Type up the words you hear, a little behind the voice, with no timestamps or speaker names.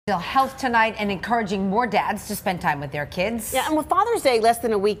Health tonight and encouraging more dads to spend time with their kids. Yeah, and with Father's Day less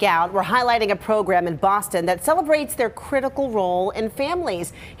than a week out, we're highlighting a program in Boston that celebrates their critical role in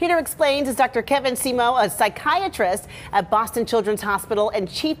families. Here to explain is Dr. Kevin Simo, a psychiatrist at Boston Children's Hospital and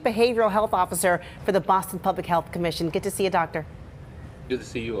Chief Behavioral Health Officer for the Boston Public Health Commission. Good to see you, Doctor. Good to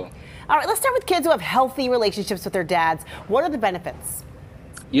see you all. All right, let's start with kids who have healthy relationships with their dads. What are the benefits?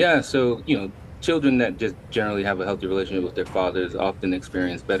 Yeah, so, children that just generally have a healthy relationship with their fathers often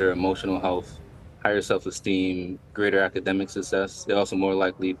experience better emotional health, higher self-esteem, greater academic success. They're also more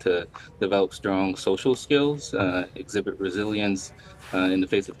likely to develop strong social skills, exhibit resilience in the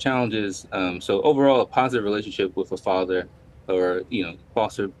face of challenges. So overall, a positive relationship with a father or,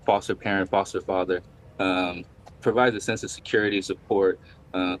 foster parent, foster father provides a sense of security, support,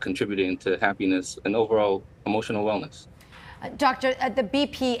 contributing to happiness and overall emotional wellness. Doctor, at the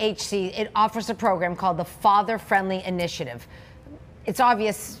BPHC, it offers a program called the Father Friendly Initiative. It's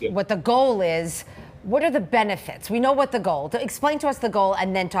obvious what the goal is. What are the benefits? We know what the goal. Explain to us the goal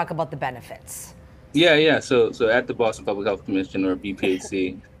and then talk about the benefits. Yeah. So at the Boston Public Health Commission, or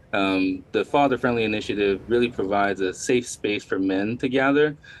BPHC, the Father Friendly Initiative really provides a safe space for men to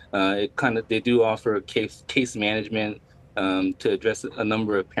gather. They do offer case management to address a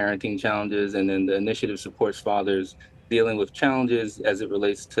number of parenting challenges, and then the initiative supports fathers dealing with challenges as it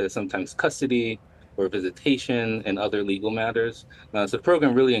relates to sometimes custody or visitation and other legal matters. So the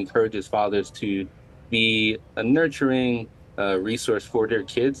program really encourages fathers to be a nurturing resource for their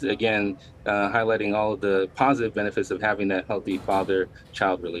kids, again, highlighting all of the positive benefits of having that healthy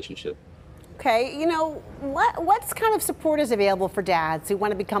father-child relationship. Okay, what kind of support is available for dads who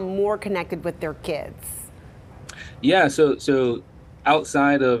want to become more connected with their kids? Yeah, so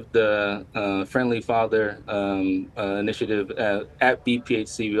outside of the Friendly Father initiative at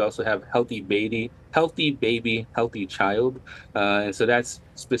BPHC, we also have Healthy Baby, Healthy Child. And so that's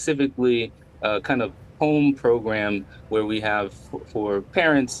specifically a kind of home program where we have for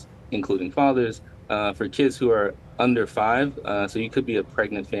parents, including fathers, for kids who are under 5. So you could be a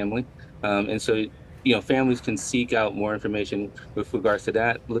pregnant family. And so, families can seek out more information with regards to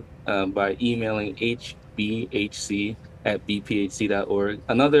that by emailing hbhc@bphc.org.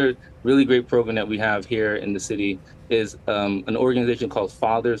 Another really great program that we have here in the city is an organization called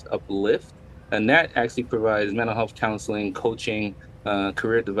Fathers Uplift, and that actually provides mental health counseling, coaching,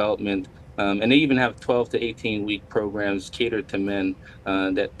 career development, and they even have 12 to 18-week programs catered to men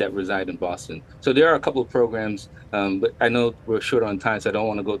that reside in Boston. So there are a couple of programs, but I know we're short on time, so I don't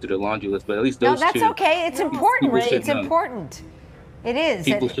want to go through the laundry list, but at least those two. No, that's okay. It's important, Ray. It's important. It is.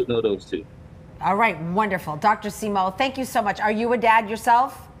 People should know those two. All right, wonderful. Dr. Simo, thank you so much. Are you a dad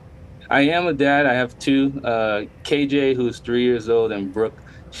yourself? I am a dad. I have 2, KJ, who's 3 years old, and Brooke,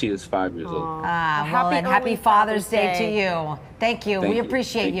 she is 5 years old. Happy Father's Day to you. Thank you. We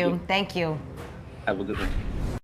appreciate you. Thank you. Have a good one.